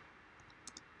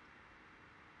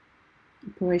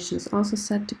 Operation is also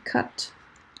set to cut.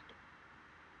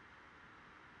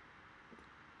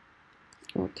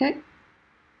 Okay.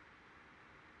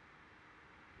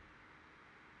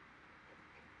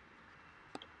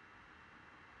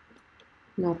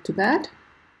 Not too bad.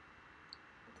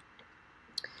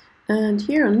 And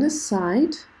here on this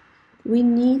side, we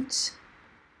need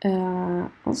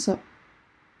also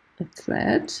a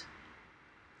thread.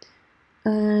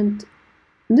 And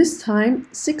this time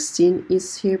 16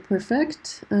 is here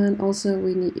perfect, and also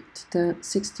we need the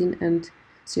 16 and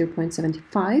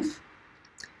 0.75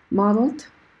 modeled,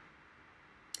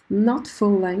 not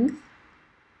full length,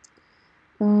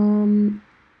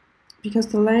 because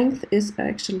the length is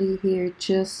actually here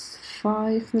just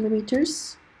 5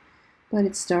 millimeters, but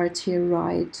it starts here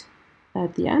right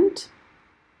at the end,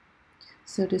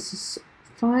 so this is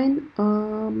fine.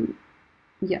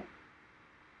 Yeah.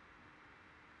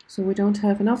 So we don't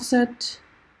have an offset.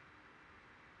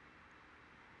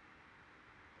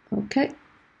 Okay.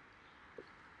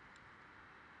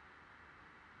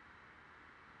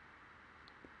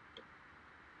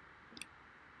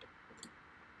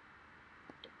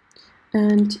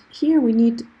 And here we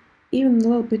need even a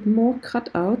little bit more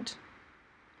cutout,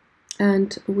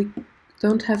 and we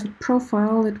don't have a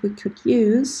profile that we could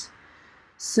use.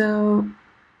 So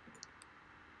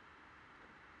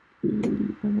I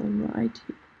will write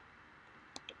here.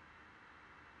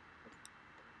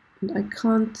 And I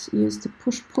can't use the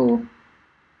push-pull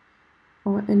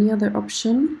or any other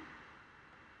option.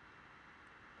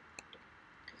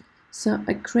 So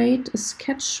I create a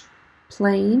sketch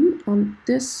plane on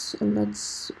this.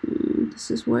 Let's,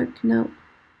 this is work now.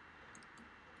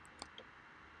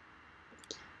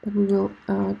 But we will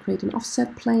create an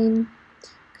offset plane,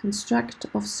 construct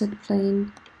offset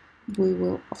plane. We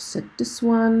will offset this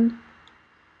one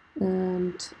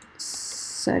and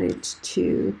set it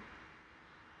to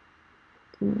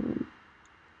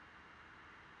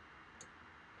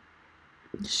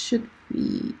it should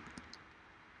be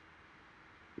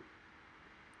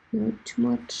not too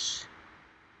much.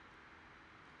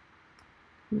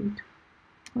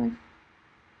 5,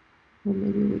 or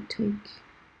maybe we take,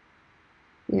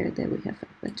 yeah, there we have a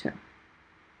better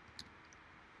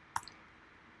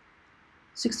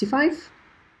 65.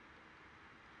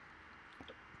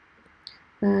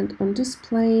 And on this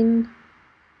plane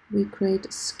we create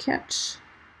a sketch.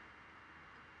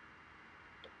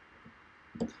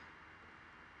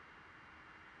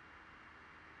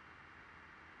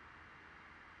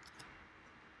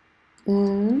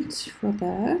 And for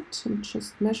that, I'm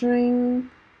just measuring.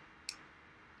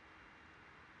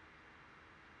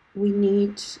 We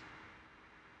need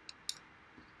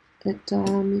a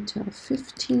diameter of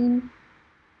 15.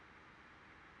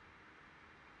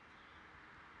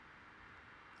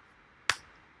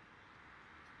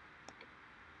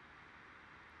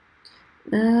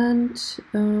 And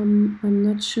I'm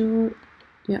not sure.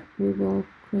 Yeah, we will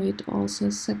create also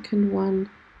a second one.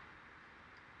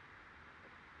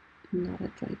 Not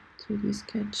a 3D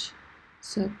sketch.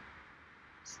 So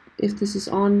if this is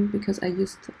on, because I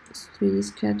used 3D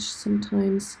sketch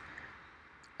sometimes,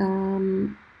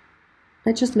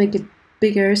 I just make it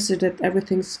bigger so that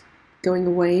everything's going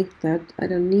away that I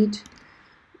don't need.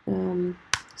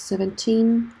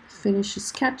 17, finish a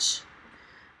sketch,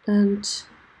 and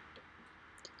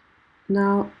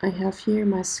now I have here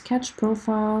my sketch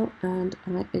profile, and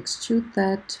I extrude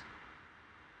that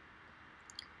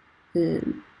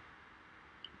in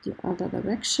the other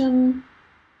direction.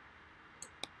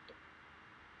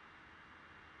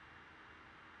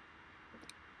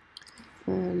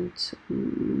 And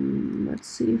let's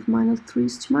see if -3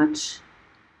 is too much.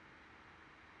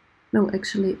 No,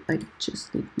 actually I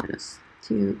just need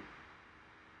 -2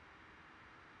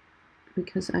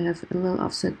 because I have a little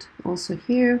offset also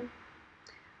here.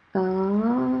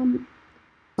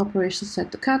 Operation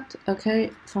set to cut.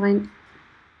 Okay, fine.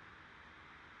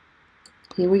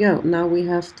 Here we go. Now we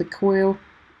have the coil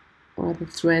or the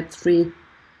thread 3.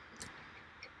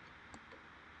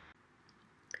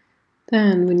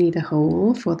 Then we need a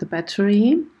hole for the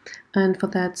battery, and for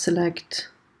that select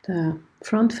the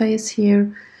front face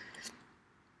here,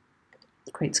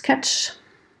 create sketch.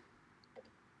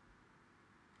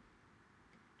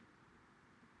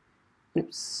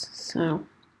 Oops, so,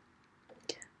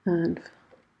 and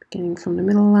beginning from the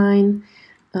middle line,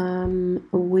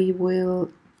 we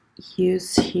will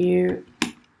use here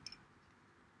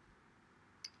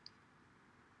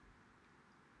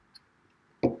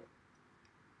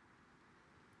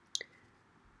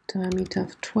diameter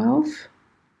of 12,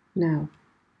 now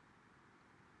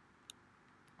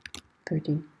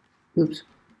 13, oops.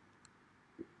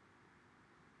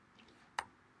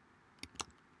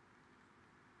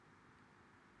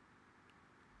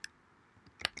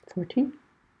 $14.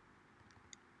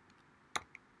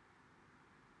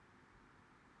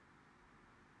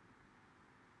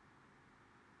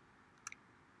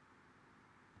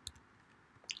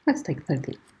 Let's take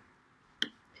 13.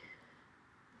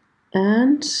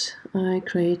 And I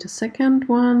create a second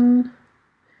one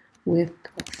with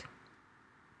 12.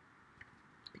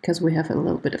 Because we have a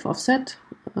little bit of offset,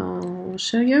 I'll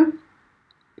show you.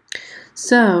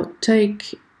 So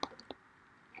take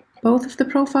both of the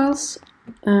profiles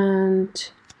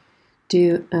and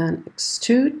do an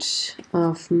extrude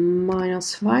of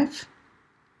 -5.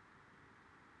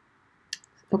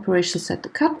 Operation set to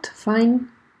cut, fine.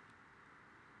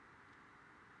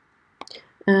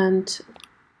 And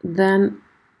then,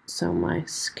 so my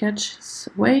sketch is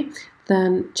away,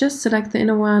 then just select the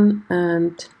inner one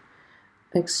and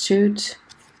extrude,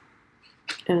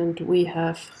 and we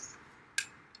have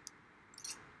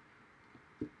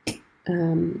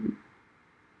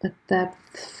a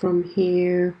depth from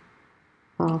here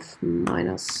of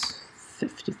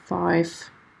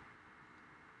 -55.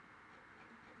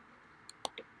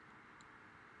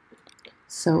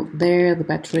 So there the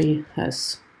battery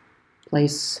has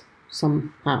place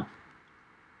somehow.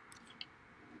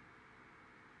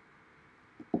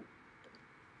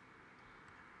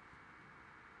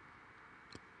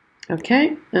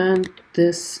 Okay, and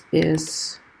this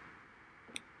is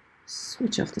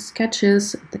switch off the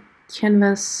sketches, the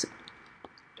canvas.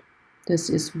 This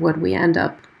is what we end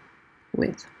up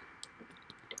with.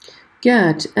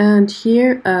 Good, and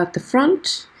here at the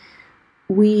front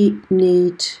we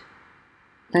need,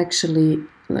 actually,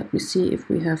 let me see if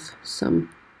we have some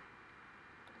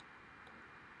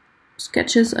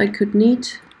sketches I could need.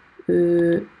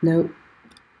 No,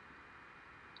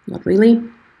 not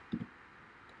really.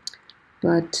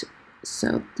 But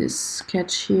so this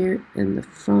sketch here in the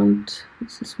front,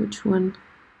 this is which one?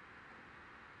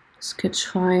 Sketch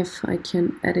 5, I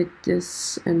can edit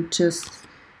this and just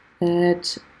add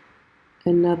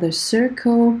another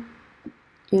circle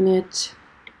in it.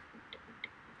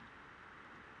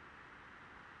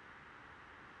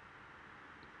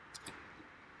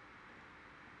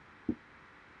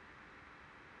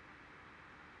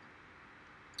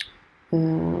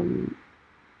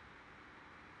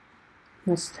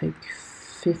 Let's take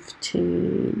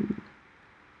 15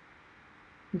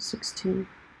 or 16,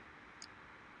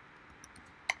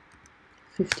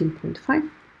 15.5.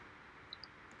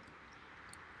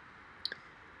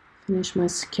 Finish my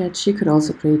sketch. You could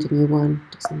also create a new one,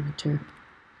 doesn't matter.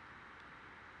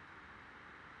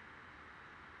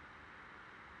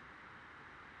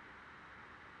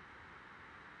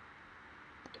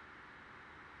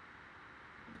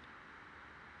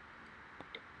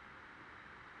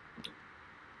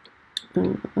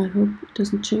 I hope it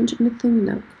doesn't change anything.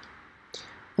 No.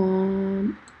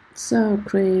 So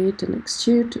create an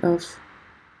extrude of,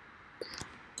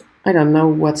 I don't know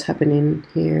what's happening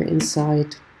here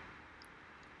inside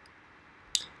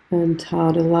and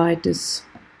how the light is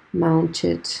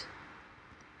mounted.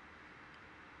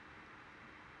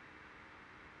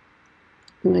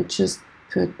 And I just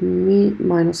put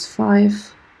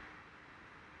 -5.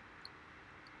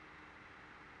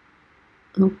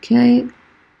 Okay.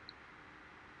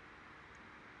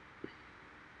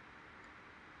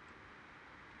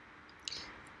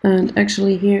 And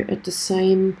actually here at the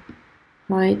same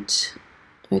height,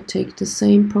 I take the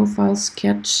same profile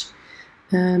sketch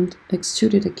and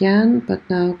extrude it again, but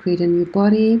now create a new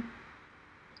body.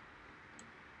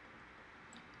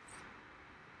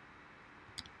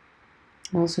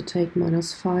 Also take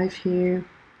 -5 here.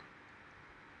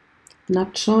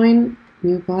 Not join,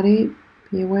 new body,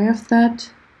 be aware of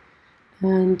that.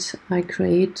 And I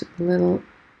create a little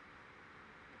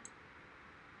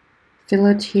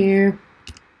fillet here.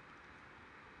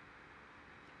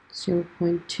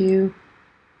 0.2,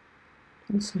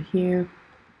 also here.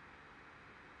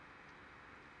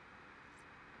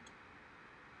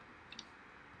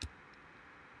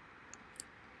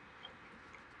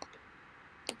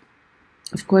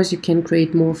 Of course, you can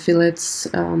create more fillets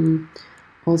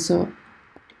also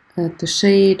at the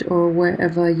shade or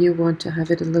wherever you want to have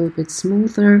it a little bit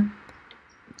smoother.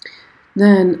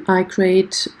 Then I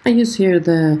use here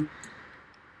the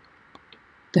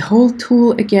whole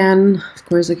tool again. Of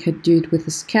course, I could do it with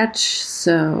a sketch,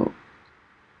 so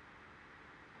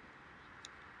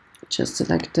just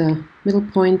select the middle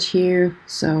point here.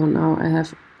 So now I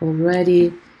have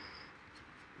already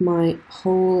my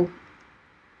hole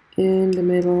in the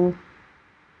middle,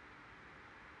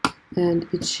 and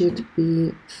it should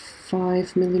be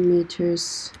 5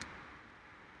 millimeters.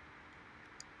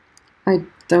 I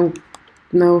don't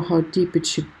know how deep it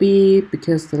should be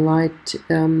because the light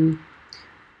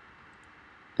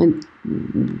and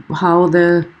how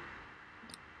the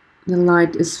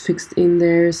light is fixed in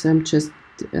there, so I'm just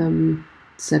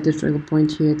set the trigger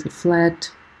point here to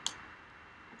flat.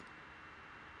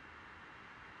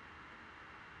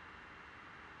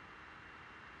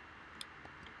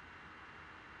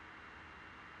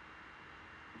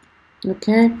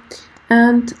 Okay,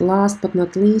 and last but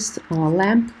not least, our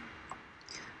lamp.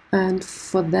 And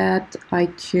for that I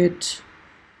could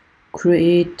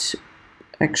create,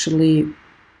 actually,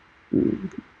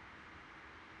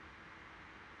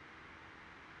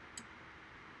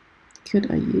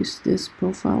 could I use this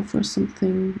profile for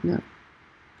something? No.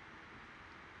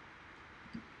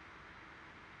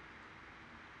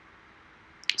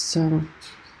 So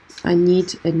I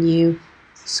need a new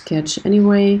sketch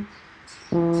anyway.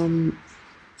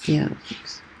 Yeah,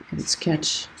 edit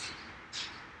sketch.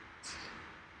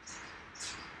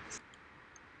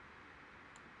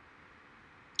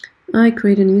 I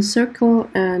create a new circle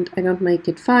and I don't make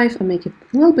it 5, I make it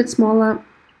a little bit smaller,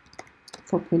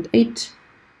 4.8.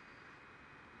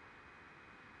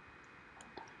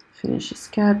 Finish a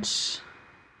sketch.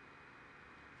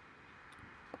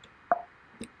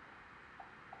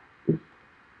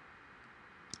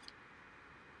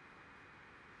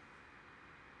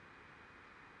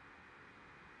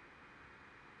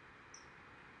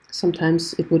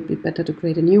 Sometimes it would be better to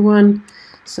create a new one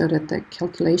so that the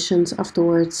calculations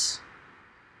afterwards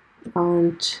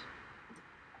aren't.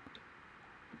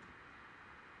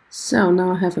 So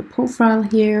now I have a profile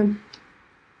here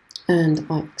and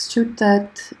I extrude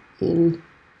that in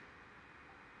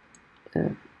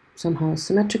somehow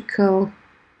symmetrical,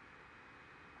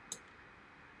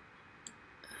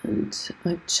 and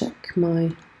I check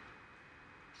my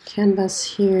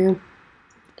canvas here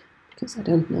because I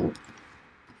don't know.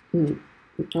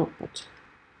 Oh, but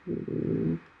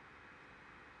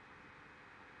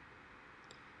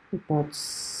about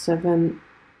 7.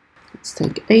 Let's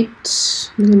take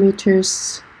 8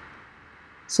 millimeters.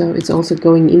 So it's also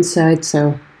going inside,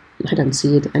 so I don't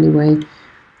see it anyway.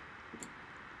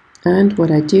 And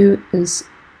what I do is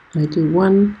I do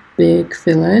one big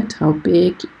fillet. How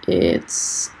big?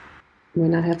 It's,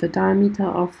 when I have a diameter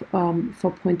of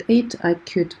 4.8, I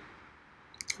could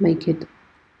make it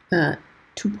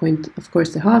of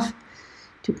course the half,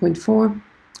 2.4,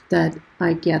 that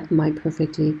I get my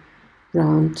perfectly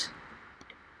round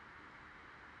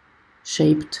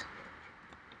shaped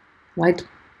light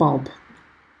bulb.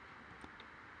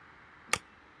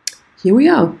 Here we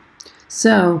go.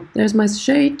 So there's my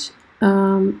shade.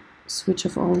 Switch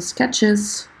off all the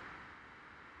sketches.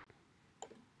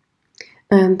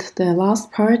 And the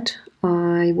last part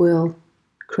I will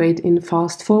create in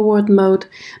fast forward mode,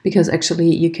 because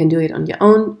actually you can do it on your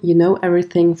own. You know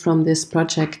everything from this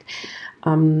project,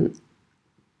 but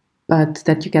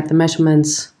that you get the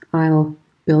measurements, I'll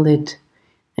build it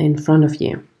in front of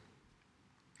you.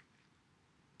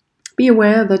 Be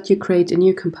aware that you create a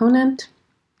new component.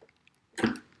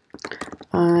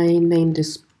 I name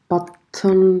this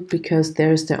button because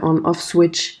there's the on-off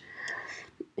switch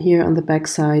here on the back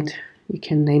side. You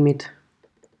can name it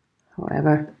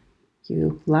however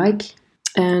you like.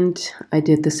 And I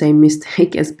did the same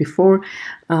mistake as before.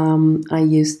 I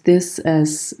used this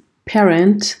as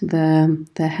parent, the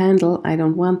handle. I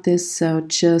don't want this, so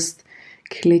just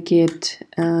click it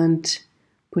and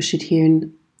push it here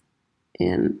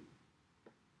and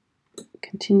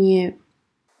continue.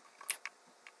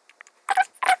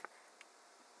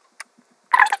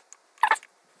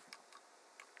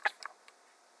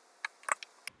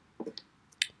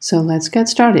 So let's get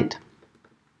started.